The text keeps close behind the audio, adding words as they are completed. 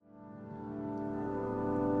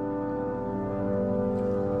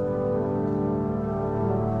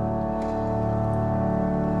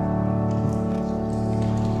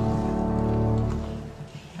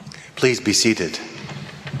Please be seated.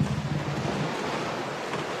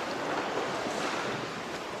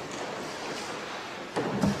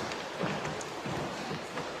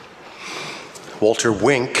 Walter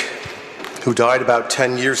Wink, who died about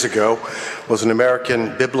 10 years ago, was an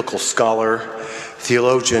American biblical scholar,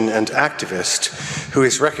 theologian, and activist who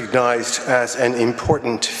is recognized as an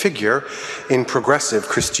important figure in progressive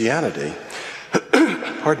Christianity.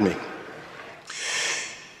 Pardon me.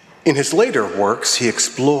 In his later works, he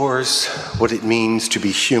explores what it means to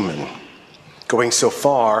be human, going so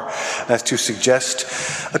far as to suggest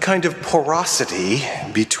a kind of porosity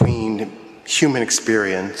between human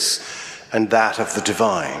experience and that of the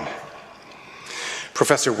divine.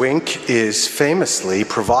 Professor Wink is famously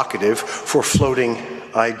provocative for floating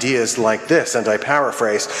ideas like this, and I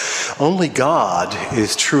paraphrase, "Only God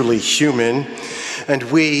is truly human, and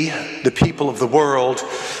we, the people of the world,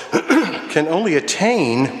 can only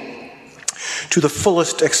attain to the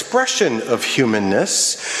fullest expression of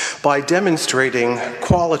humanness by demonstrating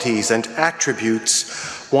qualities and attributes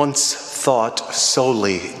once thought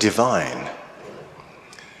solely divine."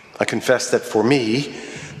 I confess that for me,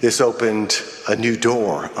 this opened a new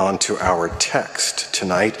door onto our text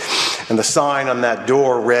tonight, and the sign on that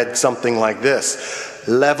door read something like this: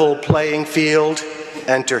 "Level playing field,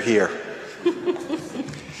 enter here."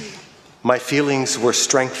 My feelings were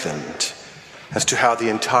strengthened as to how the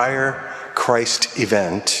entire Christ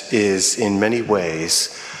event is in many ways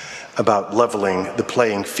about leveling the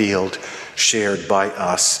playing field shared by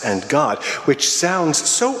us and God, which sounds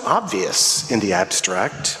so obvious in the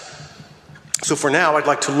abstract. So for now, I'd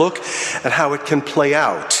like to look at how it can play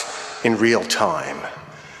out in real time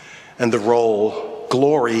and the role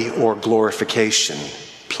glory or glorification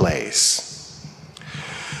plays.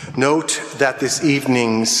 Note that this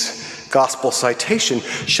evening's gospel citation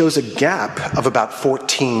shows a gap of about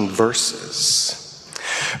 14 verses.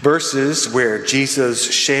 Verses where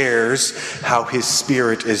Jesus shares how his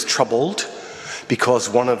spirit is troubled because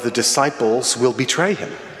one of the disciples will betray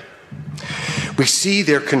him. We see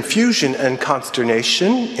their confusion and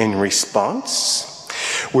consternation in response.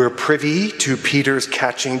 We're privy to Peter's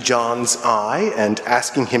catching John's eye and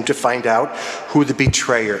asking him to find out who the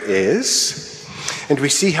betrayer is. And we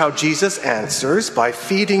see how Jesus answers by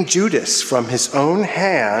feeding Judas from his own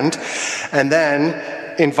hand and then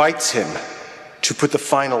invites him to put the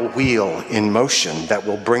final wheel in motion that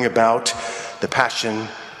will bring about the passion,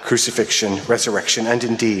 crucifixion, resurrection, and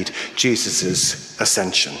indeed Jesus'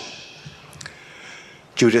 ascension.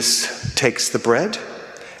 Judas takes the bread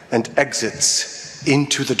and exits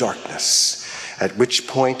into the darkness, at which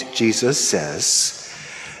point Jesus says,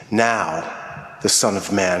 "Now the Son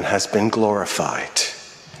of Man has been glorified,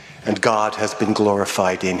 and God has been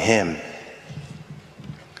glorified in him."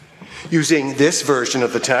 Using this version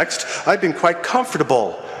of the text, I've been quite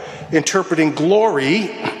comfortable interpreting glory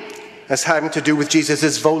as having to do with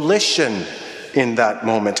Jesus' volition in that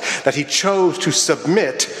moment, that he chose to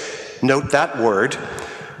submit, note that word,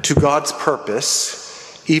 to God's purpose,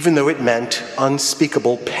 even though it meant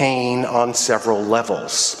unspeakable pain on several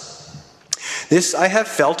levels. This, I have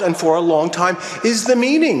felt, and for a long time, is the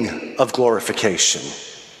meaning of glorification.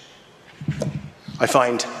 I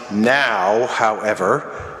find now, however,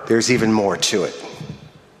 there's even more to it.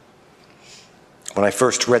 When I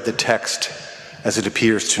first read the text as it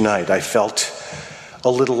appears tonight, I felt a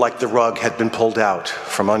little like the rug had been pulled out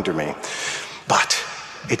from under me. But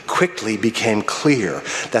it quickly became clear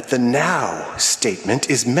that the now statement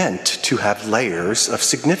is meant to have layers of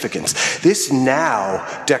significance. This now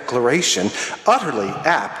declaration, utterly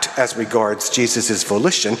apt as regards Jesus'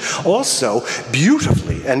 volition, also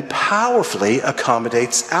beautifully and powerfully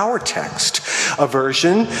accommodates our text, a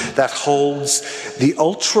version that holds the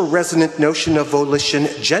ultra-resonant notion of volition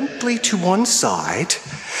gently to one side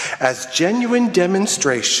as genuine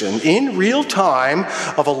demonstration in real time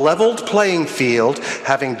of a leveled playing field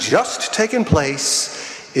having just taken place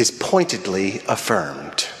is pointedly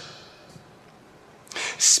affirmed.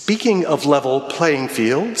 Speaking of level playing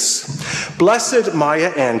fields, blessed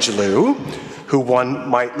Maya Angelou, who one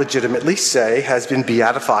might legitimately say has been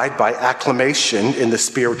beatified by acclamation in the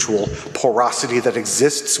spiritual porosity that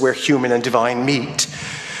exists where human and divine meet,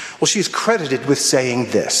 well, she's credited with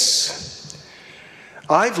saying this: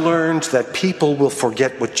 "I've learned that people will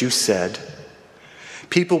forget what you said,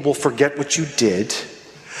 people will forget what you did,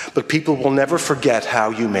 but people will never forget how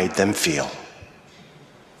you made them feel."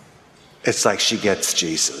 It's like she gets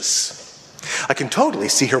Jesus. I can totally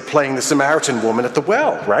see her playing the Samaritan woman at the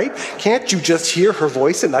well, right? Can't you just hear her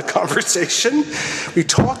voice in that conversation? We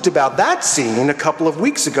talked about that scene a couple of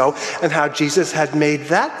weeks ago and how Jesus had made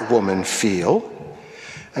that woman feel.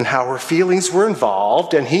 and how her feelings were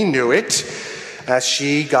involved, and he knew it, as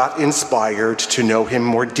she got inspired to know him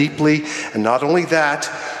more deeply, and not only that,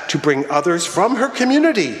 to bring others from her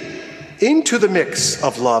community into the mix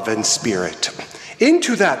of love and spirit,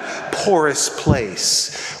 into that porous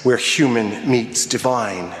place where human meets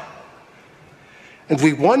divine. And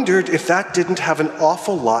we wondered if that didn't have an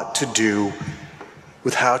awful lot to do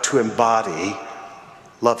with how to embody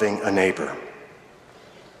loving a neighbor.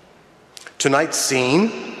 Tonight's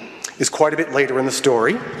scene is quite a bit later in the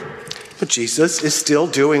story, but Jesus is still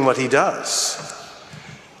doing what he does.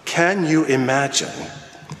 Can you imagine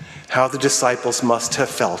how the disciples must have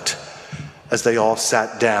felt as they all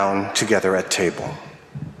sat down together at table?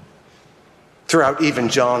 Throughout even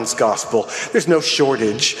John's gospel, there's no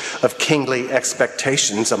shortage of kingly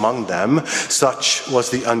expectations among them. Such was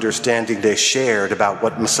the understanding they shared about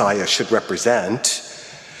what Messiah should represent.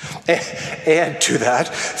 Add to that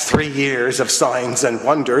 3 years of signs and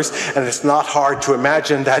wonders, and it's not hard to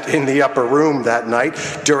imagine that in the upper room that night,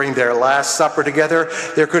 during their last supper together,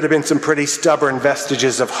 there could have been some pretty stubborn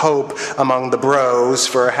vestiges of hope among the bros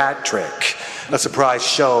for a hat trick, a surprise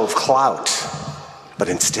show of clout. But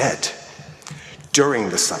instead, during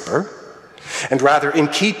the supper, and rather in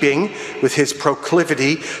keeping with his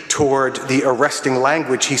proclivity toward the arresting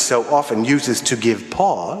language he so often uses to give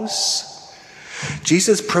pause,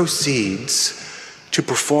 Jesus proceeds to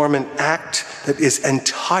perform an act that is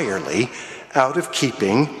entirely out of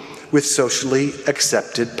keeping with socially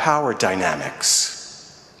accepted power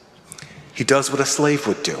dynamics. He does what a slave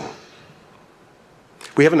would do.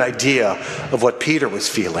 We have an idea of what Peter was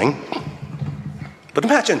feeling, but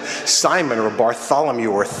imagine Simon or Bartholomew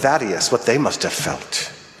or Thaddeus, what they must have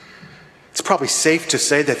felt. It's probably safe to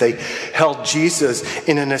say that they held Jesus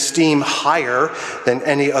in an esteem higher than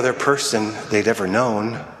any other person they'd ever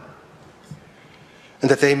known, and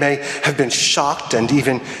that they may have been shocked and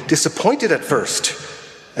even disappointed at first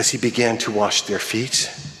as he began to wash their feet.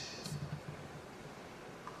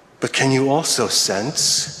 But can you also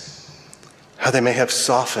sense how they may have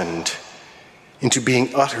softened into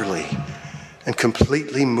being utterly and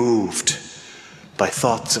completely moved by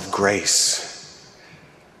thoughts of grace?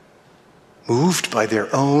 Moved by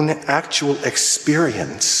their own actual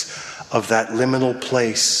experience of that liminal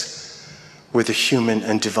place where the human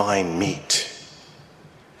and divine meet.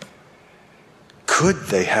 Could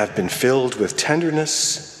they have been filled with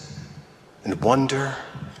tenderness and wonder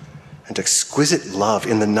and exquisite love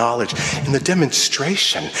in the knowledge, in the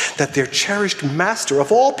demonstration that their cherished master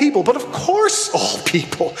of all people, but of course all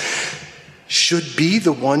people, should be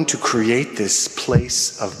the one to create this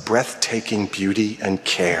place of breathtaking beauty and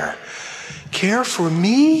care? Care for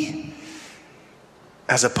me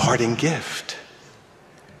as a parting gift.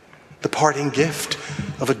 The parting gift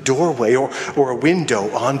of a doorway or a window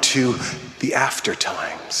onto the after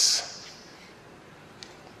times.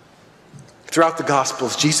 Throughout the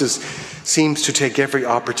Gospels, Jesus seems to take every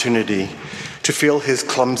opportunity to fill his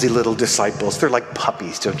clumsy little disciples. They're like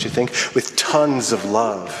puppies, don't you think? With tons of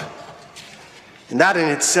love. And that in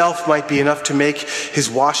itself might be enough to make his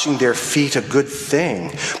washing their feet a good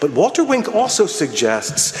thing. But Walter Wink also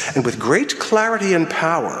suggests, and with great clarity and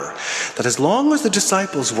power, that as long as the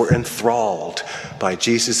disciples were enthralled by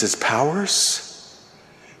Jesus' powers,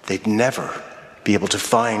 they'd never be able to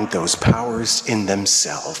find those powers in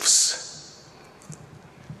themselves.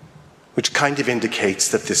 Which kind of indicates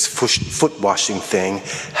that this foot washing thing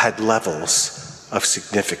had levels of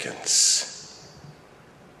significance.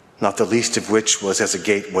 Not the least of which was as a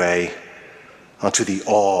gateway onto the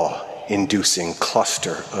awe-inducing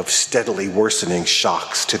cluster of steadily worsening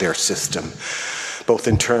shocks to their system, both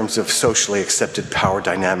in terms of socially accepted power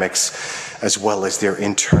dynamics as well as their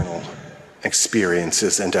internal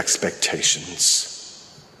experiences and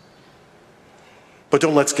expectations. But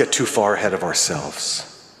don't let's get too far ahead of ourselves.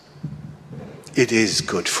 It is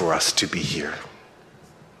good for us to be here.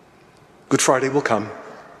 Good Friday will come,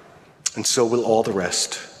 and so will all the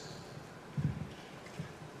rest.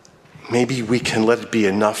 Maybe we can let it be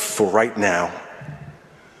enough for right now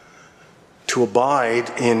to abide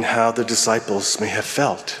in how the disciples may have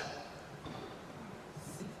felt.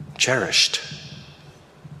 Cherished,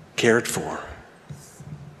 cared for,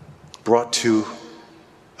 brought to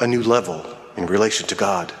a new level in relation to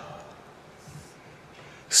God.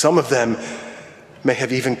 Some of them may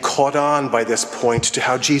have even caught on by this point to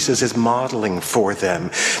how Jesus is modeling for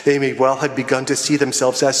them. They may well have begun to see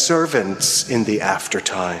themselves as servants in the after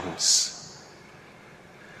times.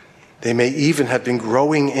 They may even have been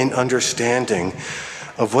growing in understanding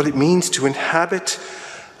of what it means to inhabit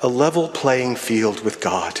a level playing field with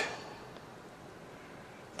God.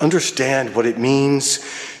 Understand what it means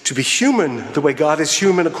to be human the way God is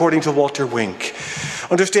human, according to Walter Wink.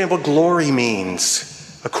 Understand what glory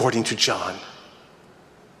means, according to John.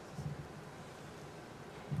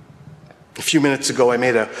 A few minutes ago, I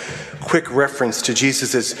made a quick reference to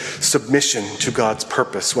Jesus' submission to God's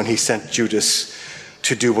purpose when he sent Judas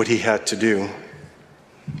to do what he had to do.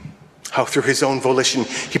 How through his own volition,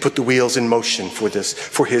 he put the wheels in motion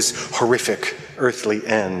for his horrific earthly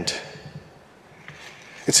end.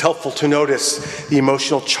 It's helpful to notice the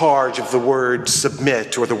emotional charge of the word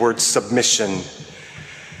submit or the word submission,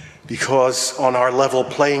 because on our level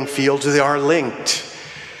playing field, they are linked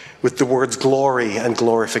with the words glory and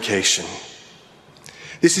glorification.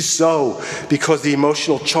 This is so because the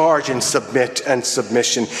emotional charge in submit and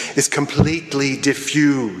submission is completely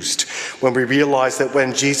diffused when we realize that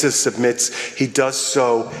when Jesus submits, he does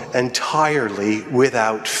so entirely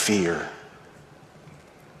without fear.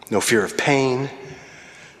 No fear of pain,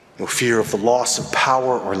 no fear of the loss of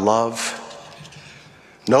power or love,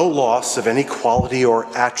 no loss of any quality or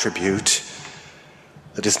attribute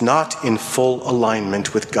that is not in full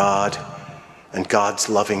alignment with God and God's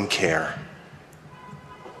loving care.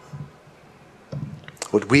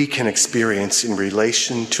 What we can experience in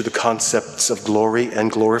relation to the concepts of glory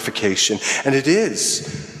and glorification, and it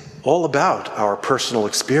is all about our personal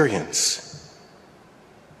experience,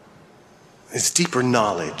 is deeper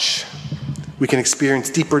knowledge. We can experience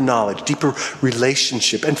deeper knowledge, deeper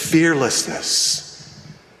relationship, and fearlessness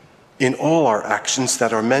in all our actions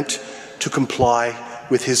that are meant to comply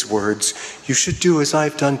with his words, "You should do as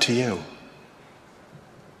I've done to you."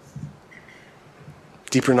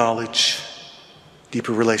 Deeper knowledge,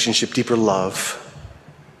 deeper relationship, deeper love.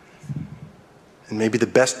 And maybe the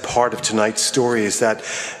best part of tonight's story is that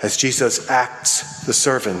as Jesus acts the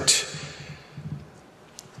servant,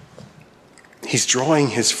 he's drawing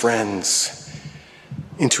his friends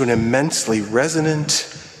into an immensely resonant,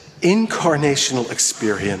 incarnational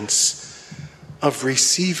experience of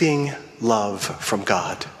receiving love from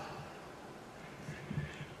God,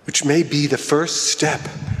 which may be the first step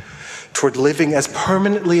toward living as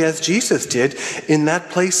permanently as Jesus did in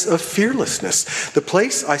that place of fearlessness, the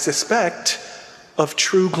place, I suspect, of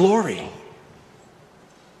true glory.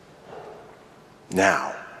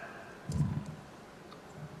 Now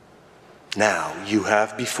you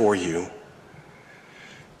have before you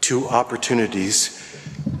two opportunities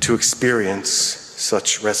to experience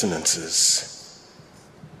such resonances.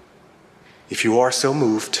 If you are so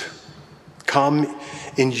moved, come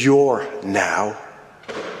in your now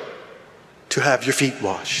to have your feet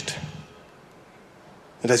washed.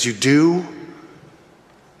 And as you do,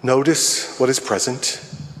 notice what is present.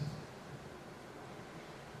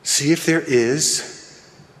 See if there is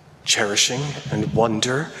cherishing and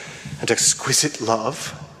wonder and exquisite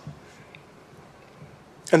love.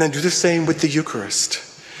 And then do the same with the Eucharist.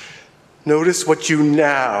 Notice what you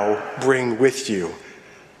now bring with you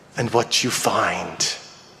and what you find.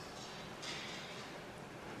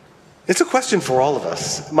 It's a question for all of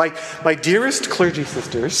us. My dearest clergy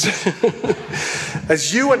sisters,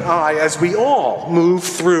 as you and I, as we all move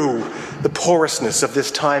through the porousness of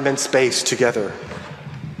this time and space together,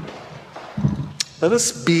 let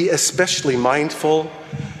us be especially mindful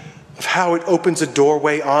of how it opens a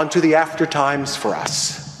doorway onto the after times for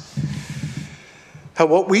us. How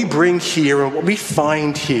what we bring here and what we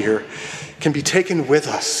find here can be taken with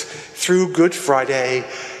us through Good Friday,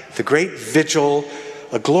 the great vigil,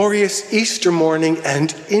 a glorious Easter morning,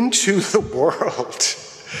 and into the world.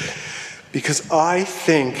 Because I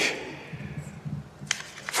think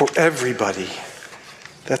for everybody,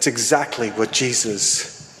 that's exactly what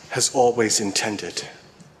Jesus has always intended.